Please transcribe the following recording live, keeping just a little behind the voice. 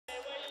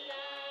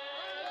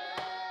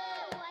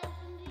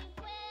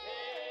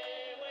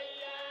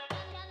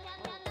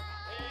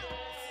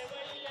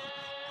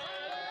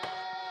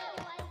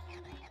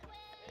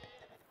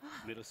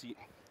Middle seat.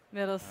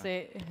 Middle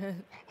seat.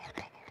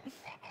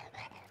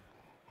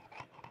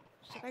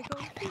 Should I go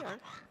here?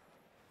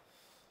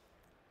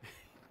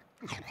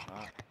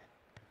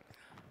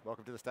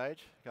 Welcome to the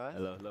stage, guys.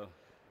 Hello, hello.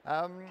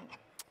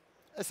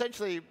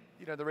 Essentially,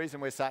 the reason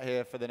we're sat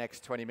here for the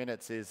next 20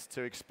 minutes is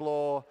to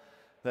explore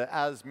that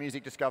as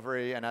music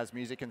discovery and as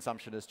music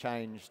consumption has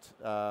changed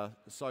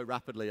so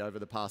rapidly over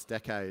the past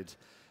decade,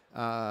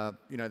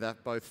 that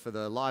both for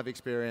the live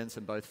experience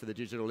and both for the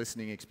digital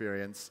listening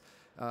experience,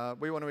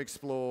 we want to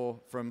explore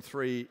from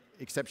three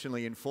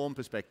exceptionally informed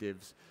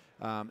perspectives,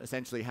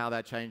 essentially how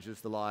that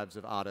changes the lives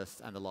of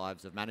artists and the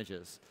lives of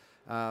managers.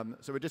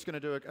 So we're just going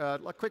to do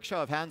a quick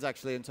show of hands,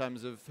 actually, in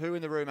terms of who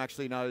in the room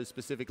actually knows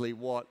specifically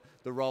what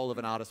the role of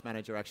an artist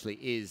manager actually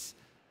is.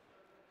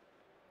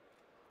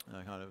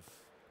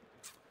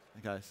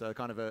 Okay, so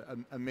kind of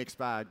a mixed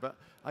bag. But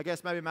I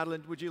guess maybe,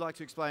 Madeline, would you like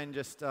to explain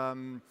just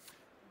the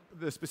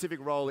specific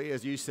role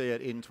as you see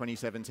it in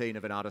 2017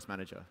 of an artist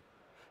manager?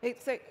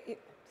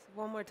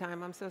 One more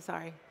time, I'm so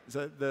sorry.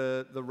 So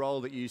the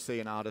role that you see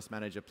an artist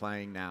manager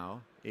playing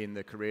now in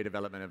the career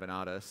development of an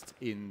artist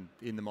in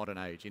the modern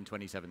age, in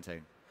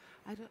 2017.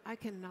 I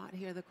cannot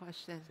hear the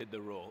question. Said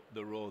the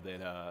role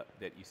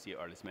that you see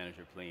artist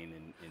manager playing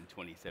in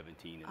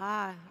 2017.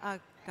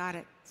 Got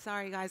it.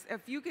 Sorry, guys.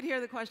 If you could hear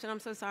the question, I'm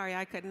so sorry,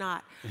 I could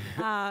not.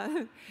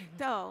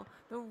 So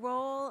the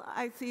role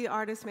I see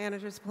artist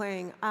managers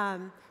playing,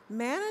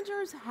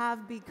 managers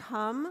have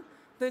become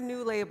the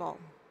new label.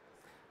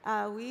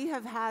 We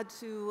have had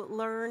to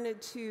learn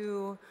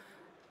to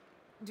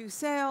do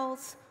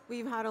sales.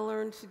 We've had to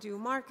learn to do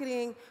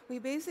marketing. We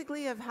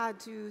basically have had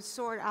to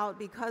sort out,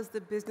 because the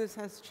business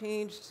has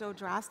changed so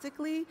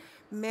drastically,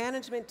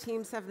 management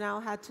teams have now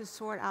had to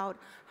sort out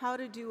how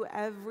to do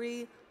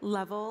every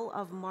level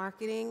of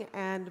marketing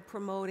and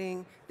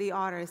promoting the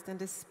artist.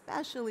 And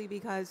especially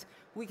because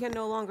we can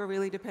no longer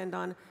really depend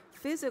on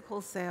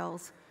physical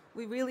sales,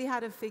 we really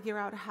had to figure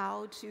out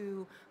how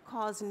to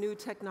cause new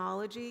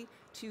technology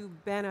to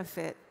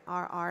benefit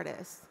our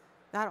artists.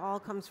 That all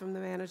comes from the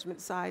management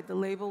side. The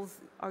labels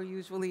are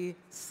usually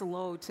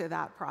slow to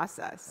that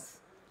process.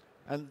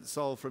 And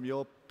Sol, from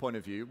your point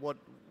of view, what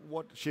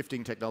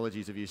shifting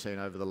technologies have you seen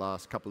over the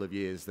last couple of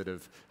years that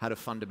have had a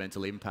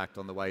fundamental impact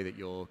on the way that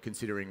you're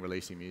considering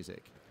releasing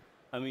music?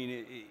 I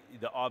mean,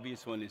 the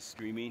obvious one is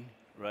streaming,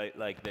 right?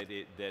 Like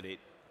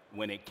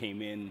when it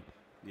came in,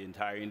 the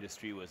entire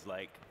industry was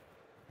like,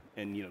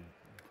 and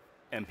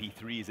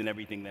MP3s and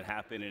everything that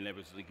happened, and it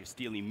was like you're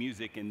stealing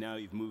music, and now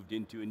you've moved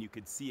into, and you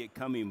could see it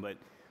coming, but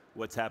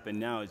what's happened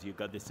now is you've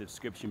got this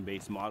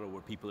subscription-based model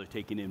where people are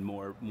taking in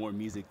more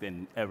music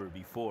than ever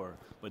before.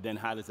 But then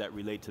how does that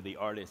relate to the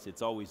artist?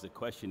 It's always the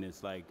question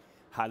is like,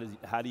 how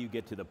do you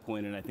get to the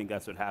point? And I think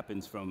that's what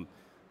happens from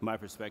my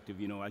perspective.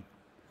 I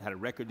had a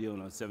record deal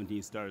when I was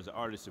 17, started as an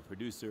artist, a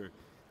producer,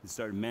 and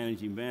started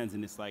managing bands,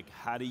 and it's like,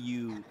 how do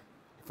you,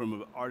 from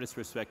an artist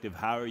perspective,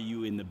 how are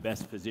you in the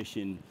best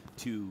position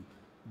to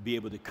be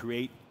able to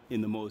create in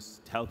the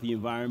most healthy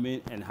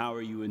environment, and how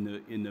are you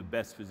in the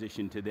best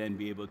position to then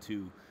be able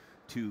to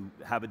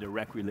have a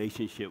direct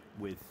relationship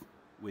with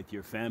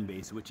your fan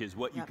base, which is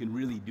what you can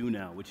really do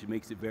now, which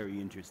makes it very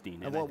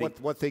interesting. And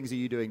what things are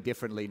you doing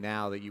differently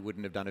now that you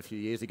wouldn't have done a few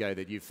years ago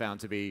that you've found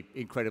to be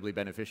incredibly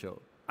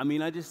beneficial? I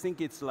mean, I just think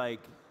it's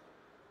like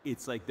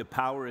the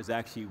power is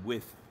actually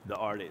with the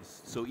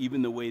artist. So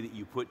even the way that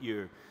you put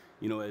your,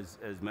 as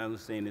Madeline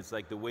was saying, it's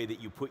like the way that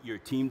you put your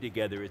team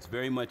together. It's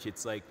very much,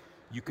 it's like,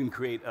 you can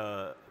create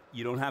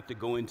you don't have to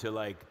go into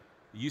you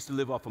used to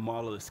live off a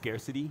model of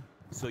scarcity,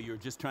 so you're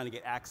just trying to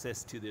get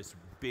access to this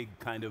big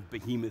kind of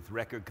behemoth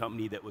record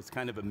company that was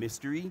kind of a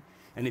mystery,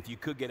 and if you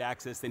could get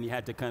access, then you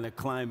had to kind of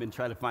climb and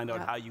try to find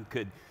out how you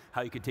could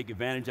take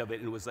advantage of it,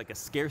 and it was like a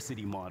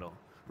scarcity model.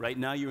 Right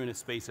now you're in a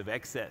space of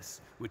excess,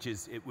 which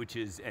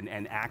is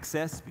and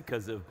access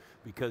because of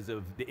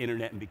the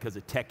internet and because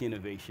of tech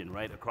innovation,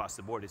 right? Across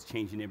the board, it's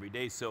changing every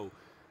day. So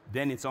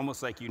then it's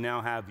almost like you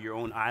now have your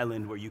own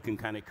island where you can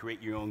kind of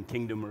create your own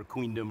kingdom or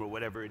queendom or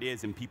whatever it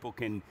is, and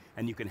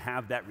you can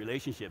have that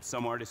relationship.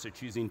 Some artists are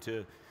choosing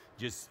to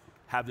just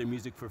have their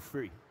music for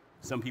free.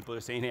 Some people are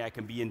saying, hey, I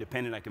can be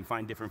independent, I can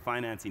find different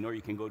financing, or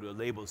you can go to a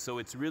label. So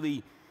it's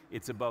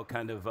about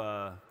kind of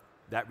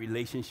that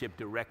relationship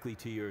directly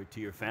to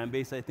your fan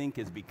base, I think,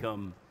 has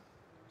become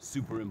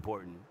super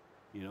important,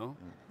 Yeah.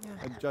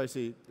 And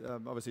José,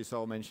 obviously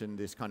Sol mentioned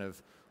this kind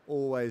of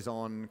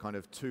always-on kind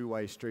of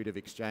two-way street of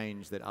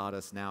exchange that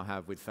artists now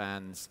have with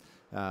fans,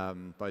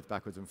 both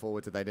backwards and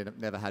forwards, that they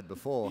never had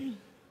before.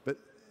 But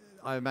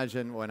I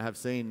imagine, and have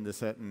seen the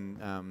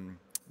certain,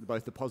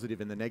 both the positive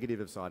and the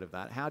negative side of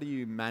that. How do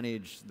you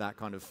manage that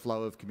kind of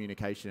flow of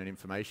communication and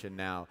information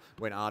now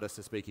when artists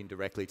are speaking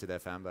directly to their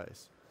fan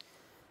base?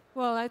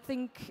 Well, I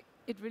think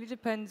it really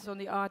depends on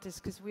the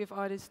artist, because we have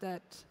artists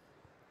that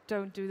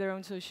don't do their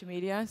own social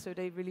media, so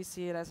they really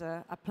see it as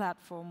a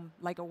platform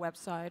like a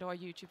website or a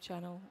YouTube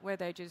channel where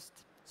they just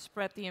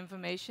spread the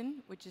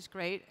information, which is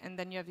great. And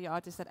then you have the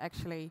artists that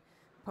actually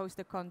post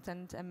the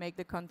content and make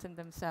the content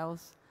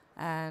themselves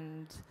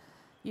and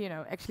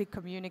actually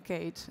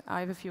communicate. I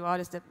have a few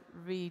artists that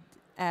read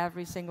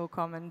every single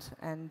comment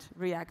and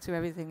react to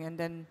everything, and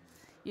then,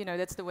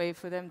 that's the way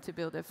for them to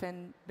build a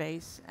fan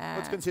base.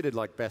 What's considered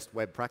like best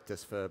web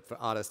practice for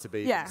artists to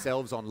be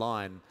themselves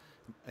online,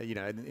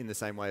 in the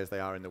same way as they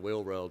are in the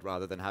real world,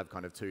 rather than have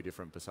kind of two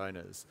different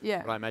personas.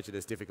 Yeah. But I imagine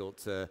it's difficult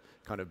to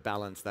kind of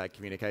balance that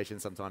communication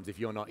sometimes if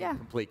you're not in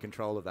complete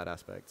control of that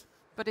aspect.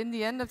 But in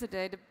the end of the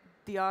day,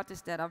 the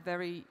artists that are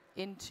very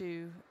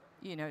into,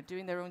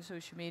 doing their own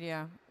social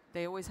media,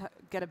 they always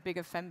get a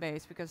bigger fan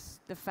base because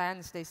the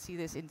fans, they see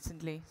this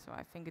instantly. So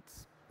I think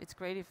it's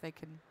great if they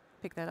can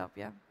pick that up,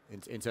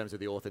 In terms of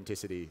the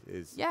authenticity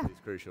is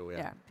crucial,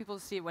 Yeah, people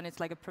see it when it's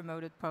like a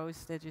promoted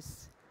post, they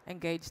just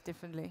engage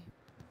differently.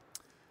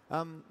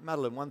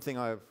 Madeline, one thing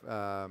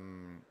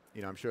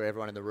I'm sure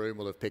everyone in the room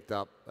will have picked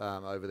up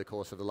over the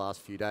course of the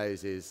last few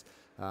days is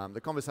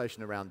the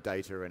conversation around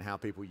data and how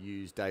people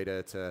use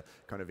data to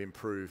kind of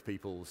improve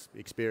people's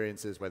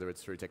experiences, whether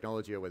it's through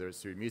technology or whether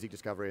it's through music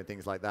discovery and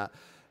things like that.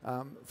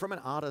 From an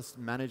artist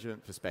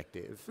management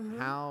perspective,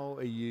 how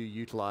are you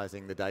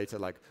utilizing the data?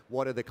 Like,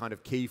 what are the kind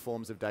of key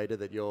forms of data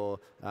that you're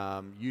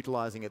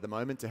utilizing at the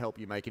moment to help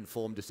you make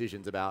informed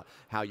decisions about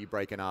how you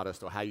break an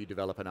artist or how you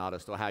develop an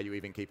artist or how you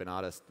even keep an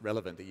artist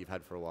relevant that you've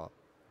had for a while?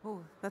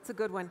 Oh, that's a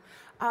good one.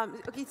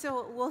 Okay,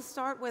 so we'll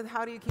start with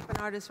how do you keep an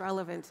artist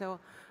relevant? So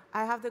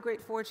I have the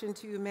great fortune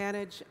to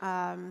manage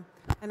an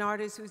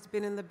artist who's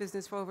been in the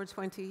business for over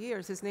 20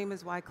 years. His name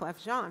is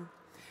Wyclef Jean.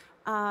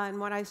 And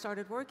when I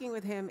started working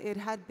with him, it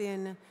had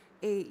been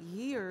 8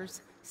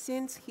 years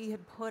since he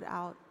had put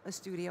out a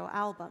studio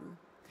album.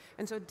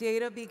 And so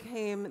data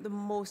became the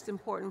most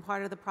important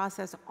part of the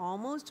process,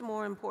 almost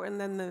more important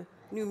than the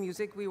new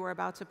music we were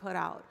about to put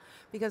out.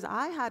 Because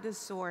I had to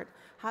sort,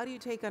 how do you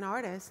take an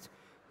artist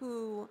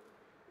who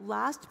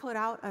last put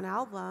out an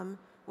album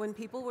when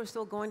people were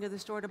still going to the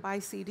store to buy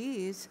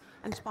CDs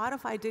and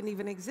Spotify didn't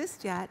even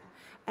exist yet,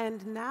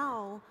 and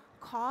now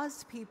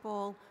caused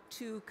people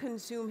to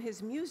consume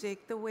his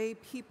music the way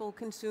people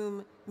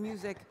consume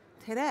music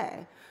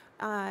today.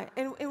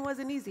 And it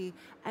wasn't easy.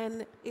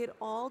 And it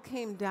all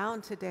came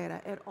down to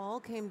data. It all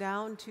came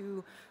down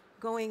to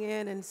going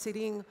in and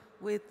sitting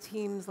with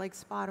teams like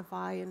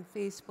Spotify and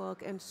Facebook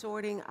and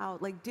sorting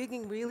out, like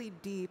digging really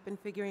deep and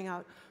figuring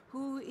out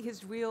who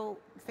his real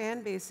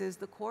fan base is,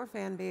 the core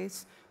fan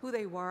base, who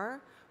they were,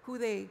 who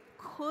they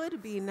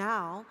could be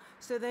now.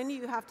 So then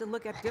you have to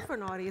look at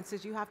different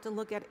audiences. You have to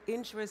look at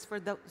interests for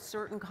the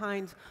certain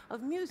kinds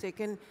of music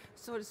and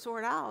sort of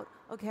sort out,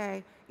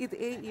 okay,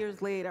 8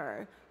 years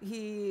later,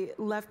 he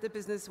left the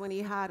business when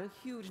he had a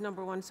huge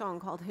 #1 song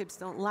called Hips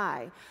Don't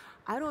Lie.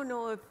 I don't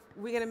know if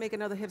we're going to make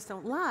another Hips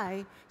Don't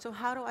Lie, so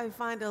how do I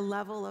find a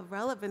level of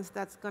relevance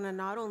that's going to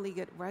not only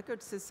get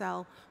records to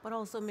sell, but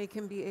also make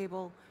him be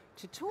able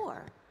to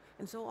tour?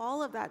 And so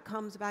all of that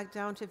comes back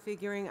down to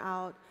figuring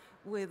out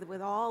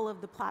with all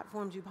of the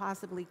platforms you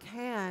possibly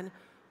can,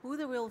 who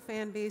the real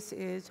fan base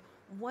is,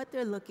 what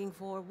they're looking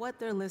for, what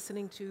they're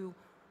listening to,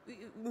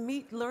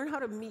 learn how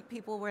to meet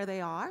people where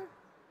they are.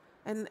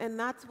 And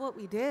that's what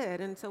we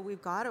did. And so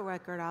we've got a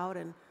record out,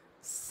 and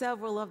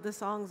several of the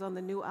songs on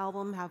the new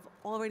album have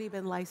already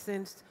been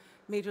licensed,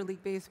 Major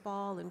League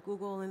Baseball and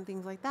Google and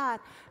things like that.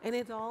 And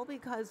it's all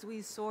because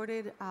we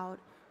sorted out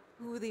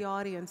who the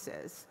audience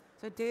is.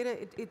 So data,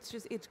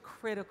 it's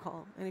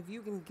critical. And if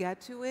you can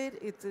get to it,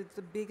 it's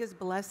the biggest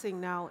blessing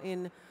now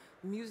in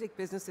music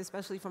business,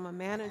 especially from a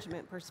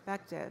management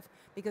perspective,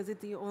 because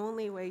it's the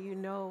only way you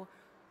know,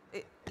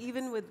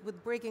 even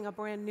with breaking a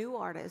brand new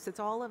artist, it's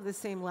all of the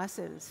same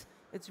lessons.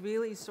 It's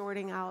really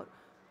sorting out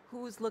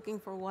who's looking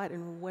for what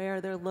and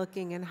where they're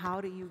looking and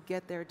how do you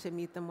get there to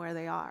meet them where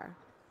they are.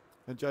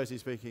 And José,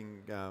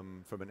 speaking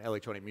from an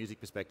electronic music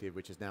perspective,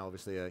 which is now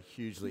obviously a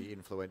hugely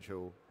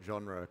influential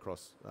genre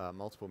across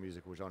multiple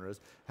musical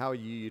genres, how are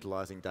you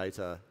utilizing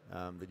data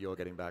that you're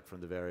getting back from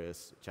the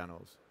various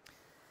channels?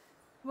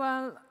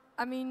 Well,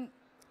 I mean,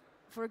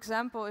 for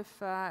example, if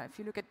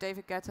you look at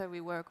David Guetta we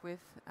work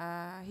with,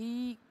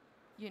 he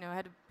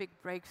had a big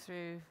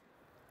breakthrough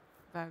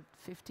about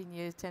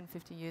 10,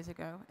 15 years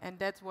ago, and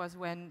that was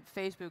when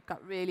Facebook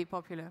got really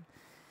popular.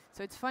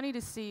 So it's funny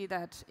to see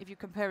that if you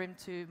compare him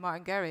to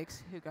Martin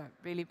Garrix, who got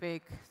really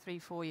big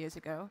 3-4 years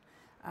ago,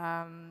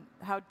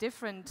 how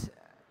different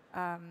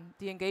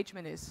the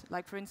engagement is.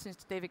 Like, for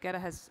instance, David Guetta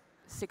has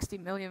 60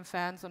 million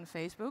fans on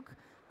Facebook,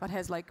 but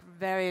has like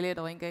very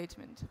little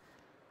engagement.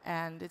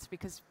 And it's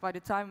because by the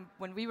time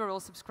when we were all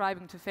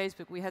subscribing to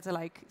Facebook, we had to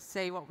like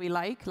say what we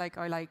like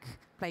I like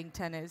playing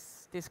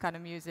tennis, this kind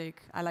of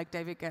music, I like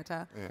David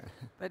Guetta. Yeah.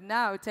 But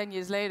now, 10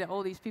 years later,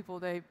 all these people,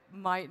 they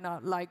might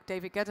not like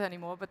David Guetta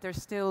anymore, but they're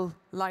still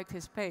liked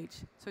his page.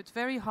 So it's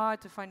very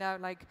hard to find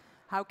out like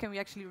how can we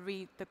actually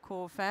read the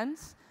core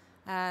fans.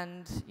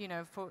 And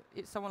for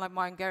someone like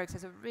Martin Garrix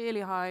has a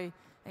really high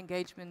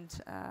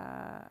engagement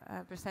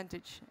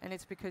percentage, and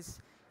it's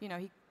because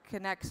he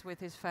connects with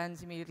his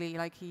fans immediately.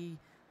 Like, he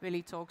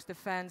really talks. The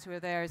fans who are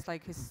there, it's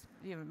like his,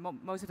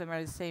 most of them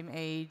are the same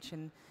age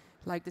and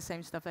like the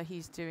same stuff that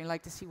he's doing,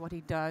 like to see what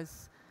he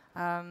does.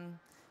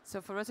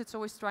 So for us, it's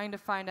always trying to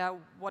find out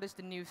what is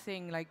the new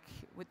thing. Like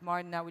with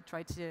Martin now, we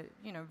try to,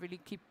 really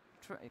keep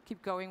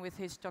keep going with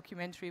his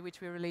documentary,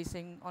 which we're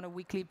releasing on a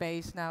weekly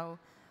base now,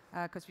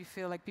 because we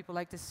feel like people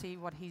like to see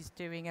what he's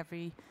doing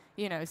every,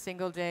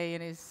 single day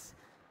in his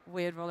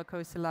weird roller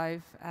coaster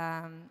life.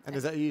 And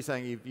is that you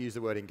saying you've used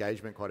the word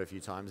engagement quite a few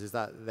times? Is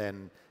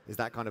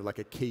that kind of like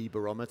a key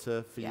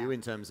barometer for you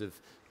in terms of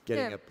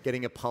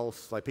getting a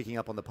pulse, like picking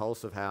up on the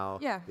pulse of how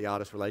the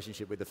artist's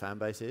relationship with the fan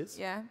base is?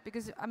 Yeah,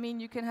 because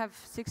you can have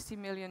 60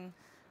 million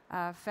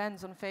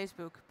fans on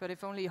Facebook, but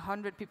if only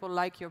 100 people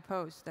like your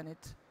post, then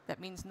that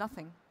means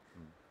nothing.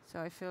 So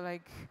I feel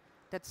like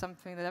that's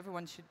something that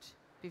everyone should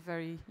be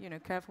very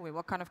careful with.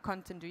 What kind of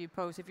content do you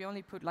post? If you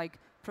only put like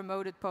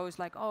promoted posts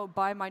like, oh,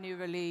 buy my new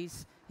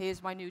release,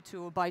 here's my new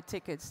tool, buy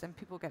tickets, then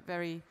people get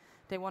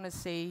they want to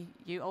see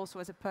you also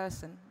as a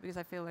person, because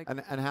I feel like...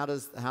 And how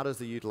does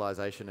the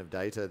utilization of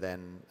data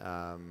then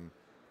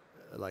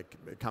like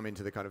come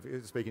into the kind of,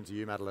 speaking to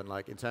you, Madeline,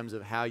 like in terms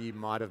of how you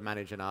might have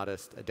managed an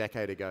artist a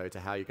decade ago to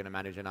how you're going to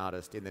manage an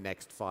artist in the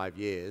next 5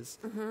 years,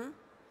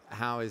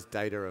 how is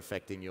data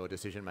affecting your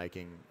decision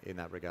making in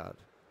that regard?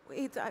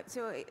 It's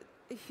a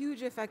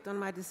huge effect on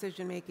my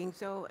decision making.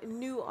 So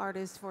new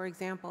artists, for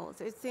example,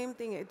 so it's the same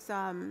thing. It's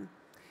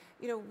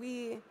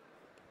we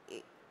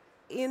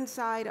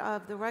inside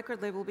of the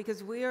record label,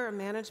 because we are a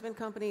management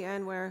company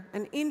and we're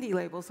an indie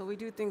label, so we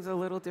do things a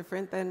little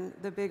different than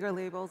the bigger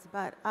labels.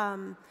 But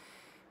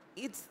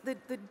it's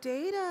the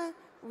data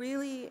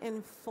really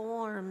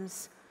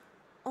informs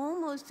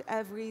almost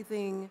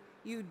everything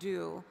you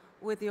do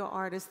with your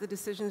artists, the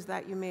decisions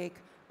that you make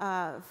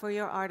for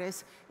your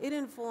artists. It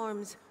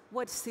informs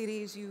what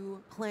cities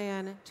you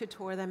plan to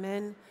tour them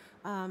in.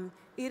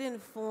 It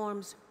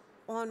informs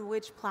on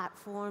which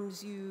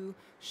platforms you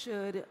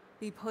should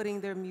be putting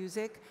their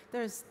music.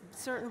 There's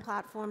certain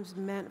platforms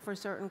meant for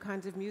certain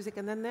kinds of music,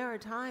 and then there are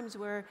times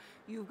where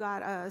you've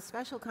got a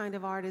special kind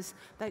of artist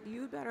that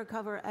you better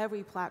cover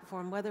every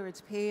platform, whether it's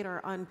paid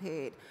or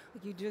unpaid.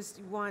 Like you just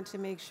want to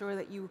make sure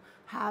that you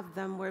have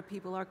them where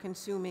people are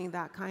consuming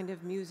that kind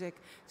of music.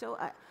 So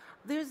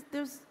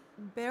there's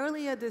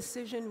barely a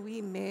decision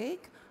we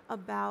make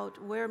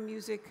about where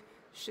music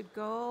should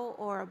go,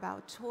 or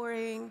about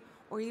touring,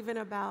 or even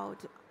about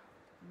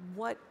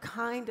what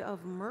kind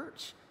of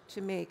merch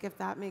to make, if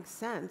that makes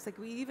sense. Like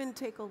we even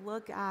take a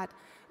look at,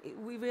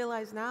 we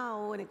realize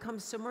now when it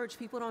comes to merch,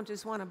 people don't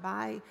just want to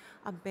buy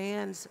a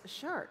band's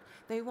shirt.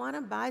 They want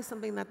to buy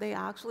something that they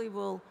actually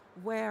will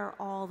wear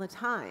all the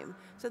time.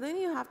 So then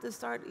you have to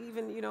start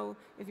even,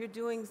 if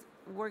you're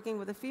working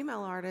with a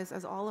female artist,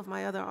 as all of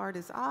my other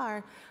artists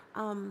are,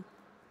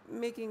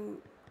 making,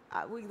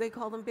 they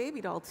call them baby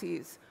doll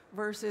tees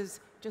versus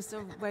just a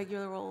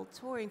regular old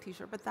touring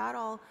t-shirt. But that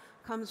all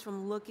comes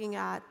from looking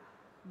at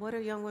what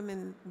are young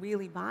women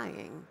really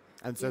buying.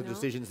 And so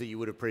decisions that you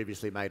would have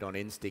previously made on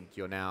instinct,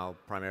 you're now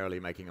primarily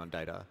making on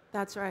data.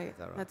 That's right.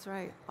 That's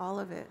right. All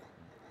of it.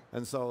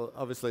 And so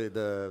obviously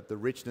the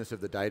richness of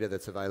the data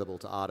that's available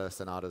to artists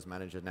and artist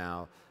managers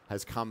now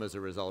has come as a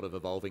result of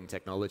evolving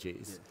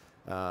technologies.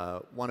 Yeah.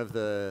 One of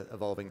the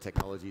evolving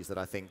technologies that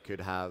I think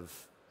could have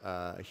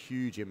a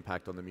huge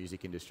impact on the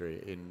music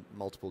industry in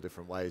multiple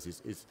different ways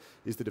is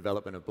the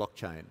development of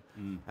blockchain.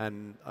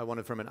 And I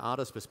wanted, from an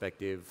artist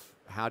perspective,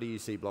 how do you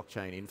see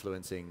blockchain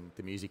influencing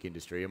the music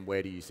industry, and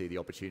where do you see the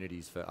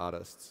opportunities for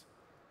artists?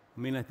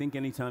 I think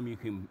anytime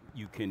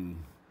you can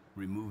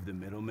remove the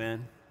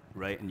middleman,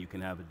 right, and you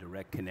can have a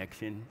direct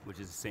connection, which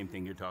is the same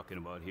thing you're talking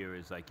about here,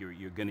 is like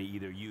you're going to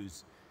either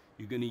use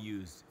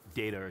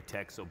data or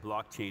tech. So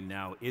blockchain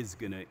now it's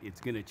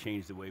gonna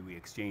change the way we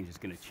exchange. It's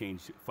gonna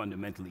change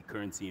fundamentally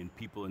currency, and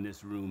people in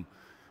this room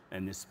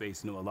and this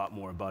space know a lot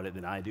more about it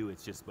than I do.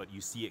 It's just, but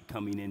you see it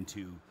coming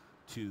into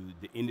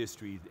the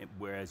industry,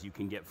 whereas you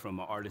can get from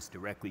an artist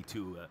directly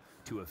to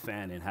a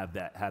fan and have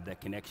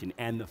that connection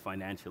and the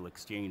financial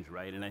exchange,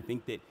 right? And I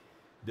think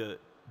that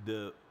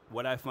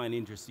what I find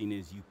interesting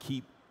is you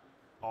keep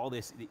all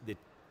this,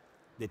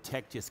 the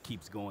tech just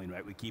keeps going,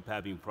 right? We keep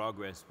having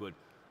progress, but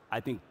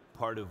I think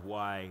part of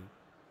why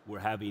we're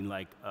having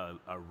like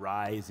a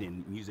rise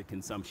in music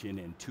consumption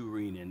and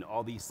touring and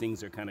all these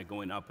things are kind of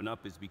going up and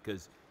up is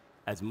because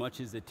as much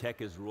as the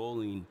tech is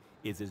rolling,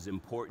 is as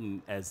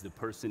important as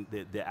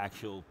the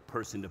actual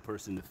person to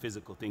person, the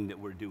physical thing that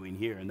we're doing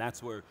here. And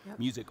that's where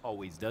music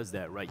always does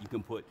that, right? You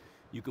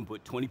can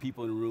put 20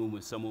 people in a room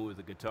with someone with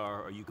a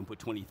guitar, or you can put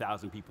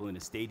 20,000 people in a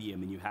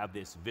stadium, and you have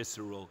this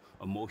visceral,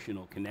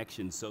 emotional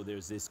connection. So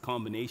there's this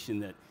combination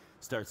that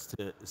starts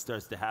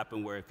to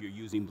happen where if you're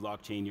using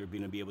blockchain, you're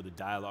going to be able to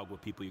dialogue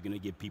with people. You're going to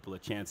give people a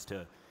chance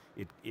to,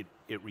 it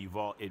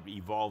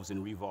evolves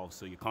and revolves.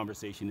 So your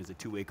conversation is a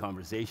two-way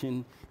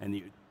conversation,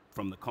 and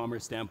from the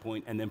commerce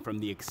standpoint, and then from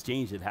the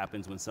exchange that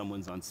happens when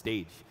someone's on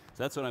stage.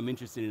 So that's what I'm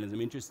interested in.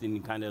 I'm interested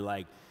in kind of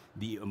like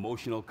the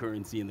emotional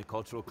currency and the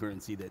cultural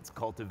currency that's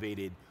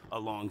cultivated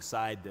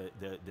alongside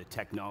the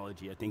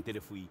technology. I think that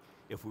if we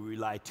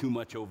rely too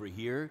much over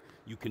here,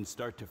 you can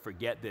start to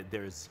forget that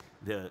there's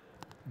the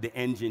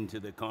engine to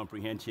the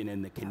comprehension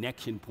and the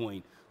connection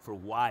point for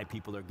why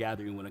people are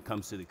gathering when it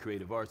comes to the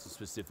creative arts, and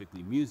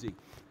specifically music,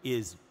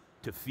 is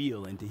to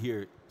feel and to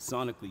hear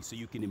sonically. So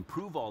you can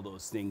improve all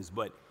those things,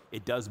 but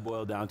it does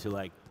boil down to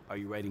like, are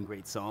you writing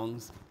great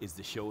songs? Is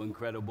the show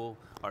incredible?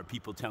 Are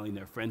people telling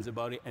their friends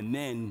about it? And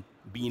then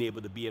being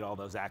able to be at all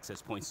those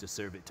access points to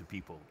serve it to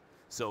people.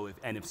 So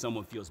if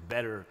someone feels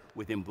better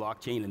within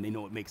blockchain and they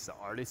know it makes the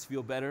artist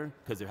feel better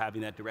because they're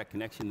having that direct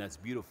connection, that's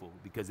beautiful,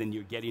 because then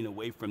you're getting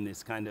away from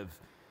this kind of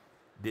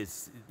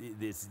this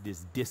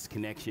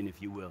disconnection,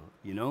 if you will,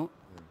 you know?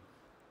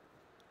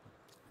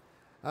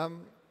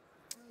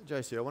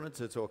 José, I wanted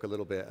to talk a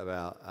little bit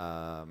about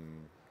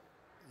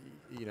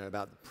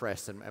about the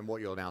press and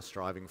what you're now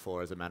striving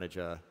for as a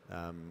manager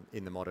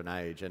in the modern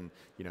age. And,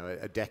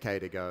 a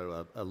decade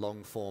ago, a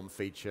long-form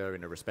feature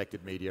in a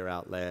respected media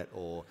outlet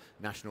or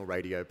national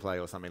radio play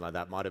or something like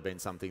that might have been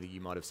something that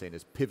you might have seen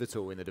as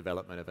pivotal in the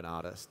development of an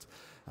artist.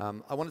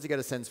 I wanted to get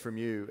a sense from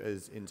you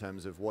in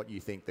terms of what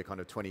you think the kind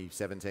of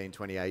 2017,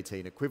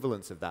 2018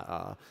 equivalents of that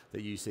are,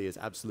 that you see as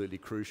absolutely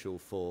crucial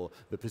for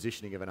the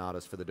positioning of an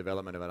artist, for the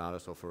development of an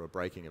artist, or for a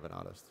breaking of an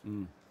artist.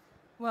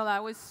 Well, I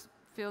always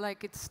feel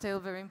like it's still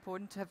very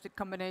important to have the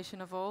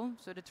combination of all,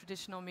 so the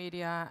traditional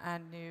media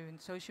and new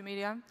and social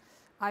media.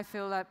 I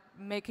feel that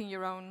making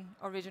your own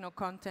original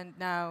content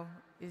now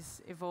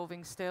is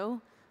evolving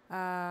still,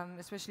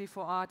 especially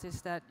for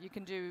artists, that you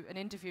can do an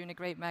interview in a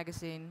great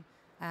magazine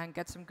and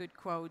get some good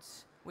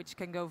quotes which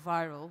can go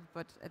viral,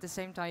 but at the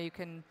same time you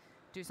can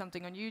do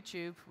something on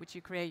YouTube which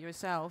you create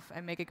yourself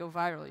and make it go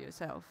viral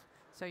yourself.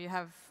 So you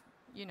have,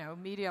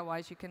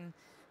 media-wise you can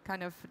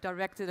kind of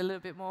direct it a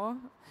little bit more.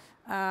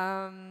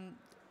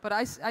 But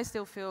I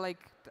still feel like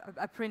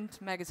a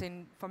print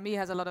magazine for me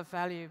has a lot of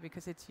value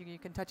because you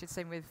can touch it.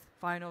 Same with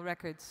vinyl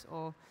records,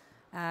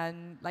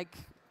 and like,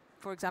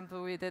 for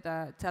example, we did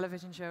a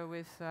television show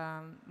with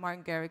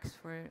Martin Garrix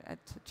at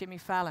Jimmy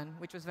Fallon,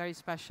 which was very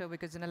special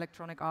because an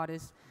electronic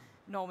artist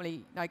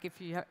normally, like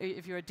if you're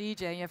a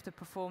DJ and you have to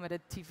perform at a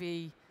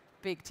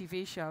big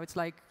TV show, it's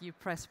like you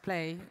press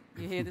play,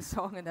 you hear the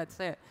song, and that's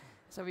it.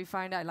 So we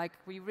find out like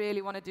we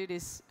really want to do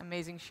this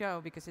amazing show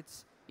because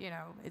it's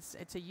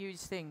a huge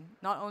thing.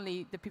 Not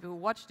only the people who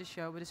watch the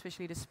show, but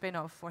especially the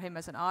spin-off for him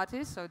as an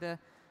artist. So the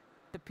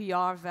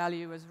PR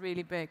value was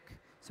really big.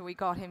 So we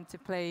got him to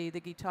play the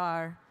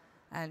guitar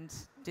and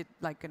did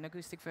like an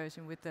acoustic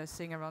version with the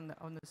singer on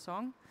the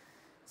song.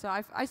 So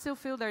I still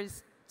feel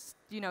there's,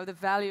 the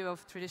value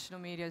of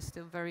traditional media is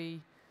still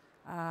very,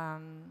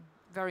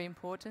 very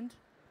important.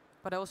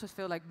 But I also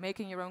feel like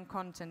making your own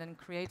content and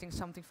creating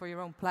something for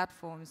your own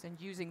platforms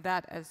and using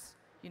that as,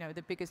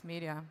 the biggest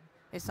media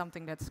is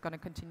something that's going to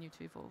continue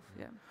to evolve.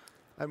 Yeah.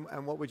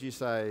 And what would you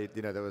say?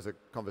 There was a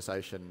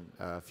conversation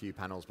a few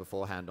panels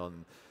beforehand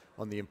on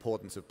the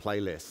importance of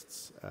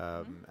playlists,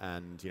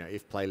 and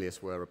if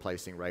playlists were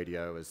replacing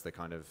radio as the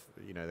kind of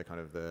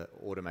the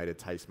automated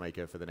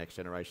tastemaker for the next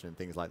generation and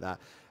things like that.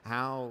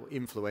 How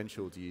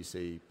influential do you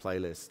see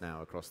playlists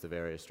now across the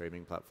various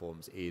streaming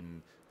platforms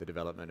in the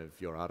development of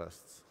your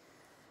artists?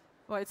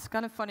 Well, it's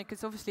kind of funny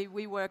because obviously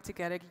we work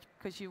together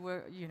because you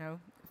were,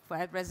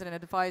 at Resident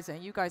Advisor,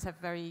 and you guys have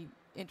very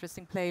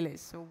interesting playlists.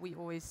 So we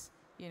always,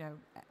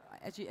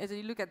 as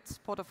you look at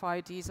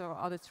Spotify, Deezer, or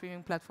other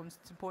streaming platforms,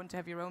 it's important to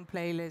have your own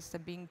playlist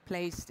and being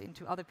placed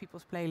into other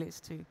people's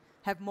playlists to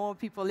have more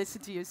people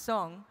listen to your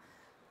song.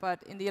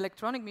 But in the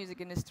electronic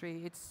music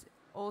industry, it's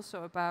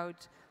also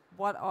about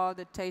what are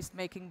the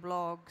taste-making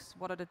blogs,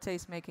 what are the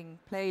taste-making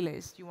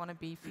playlists you want to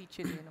be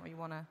featured in, or you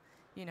want to,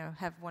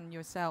 have one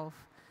yourself.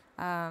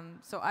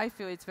 So I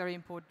feel it's very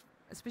important,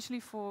 especially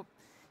for,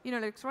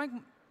 electronic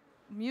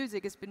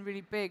music has been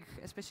really big,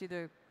 especially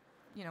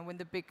when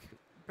the big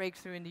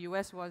breakthrough in the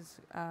US was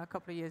a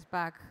couple of years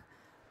back.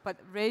 But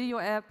radio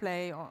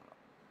airplay,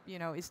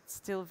 is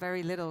still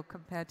very little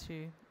compared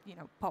to,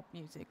 pop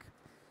music.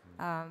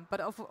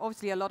 But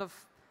obviously a lot of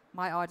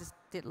my artists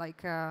did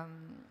like,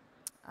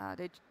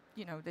 they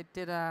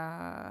did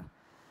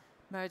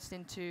merged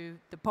into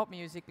the pop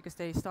music because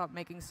they start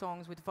making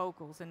songs with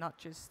vocals and not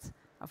just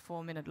a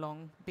 4-minute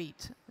long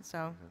beat.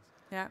 So,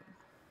 yeah.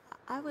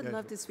 I would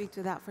love to speak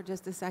to that for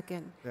just a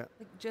second. Yeah.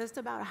 Like just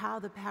about how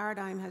the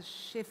paradigm has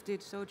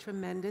shifted so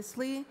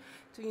tremendously.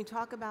 So you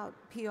talk about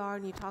PR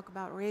and you talk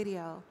about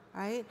radio,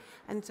 right?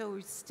 And so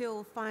we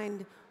still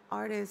find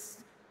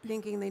artists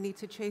thinking they need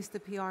to chase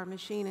the PR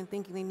machine and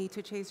thinking they need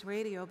to chase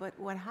radio. But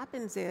what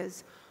happens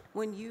is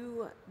when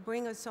you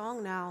bring a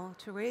song now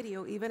to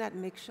radio, even at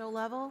mix show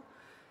level,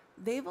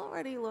 they've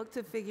already looked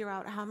to figure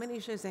out how many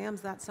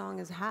Shazams that song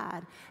has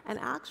had. And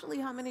actually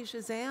how many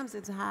Shazams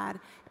it's had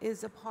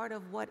is a part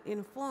of what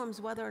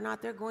informs whether or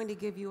not they're going to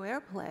give you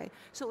airplay.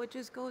 So it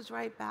just goes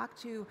right back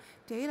to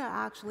data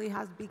actually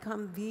has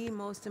become the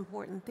most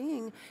important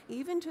thing,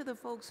 even to the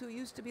folks who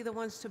used to be the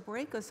ones to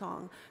break a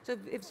song. So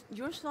if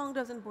your song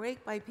doesn't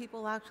break by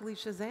people actually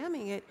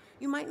Shazamming it,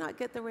 you might not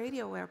get the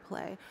radio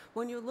airplay.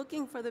 When you're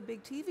looking for the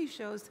big TV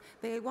shows,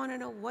 they want to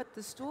know what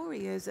the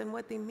story is, and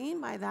what they mean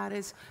by that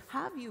is,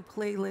 have you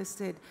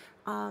playlisted?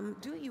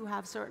 Do you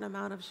have certain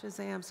amount of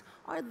Shazams?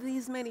 Are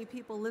these many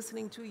people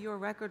listening to your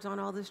records on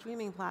all the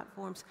streaming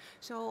platforms?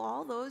 So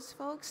all those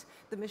folks,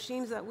 the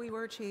machines that we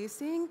were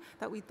chasing,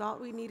 that we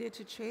thought we needed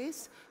to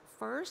chase,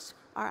 first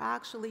are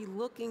actually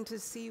looking to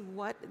see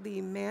what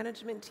the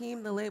management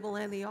team, the label,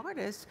 and the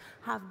artist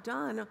have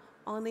done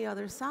on the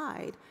other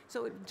side.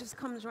 So it just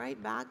comes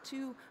right back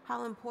to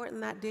how important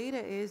that data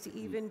is,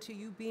 even to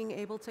you being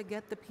able to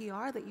get the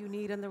PR that you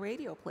need and the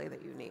radio play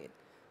that you need.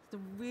 It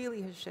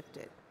really has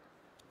shifted.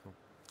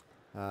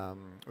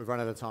 We've run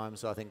out of time,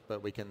 so I think,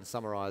 but we can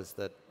summarize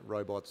that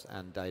robots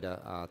and data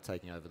are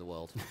taking over the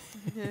world.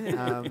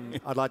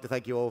 I'd like to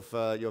thank you all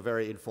for your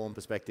very informed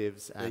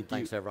perspectives, and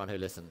thanks to everyone who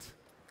listened.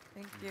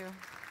 Thank you.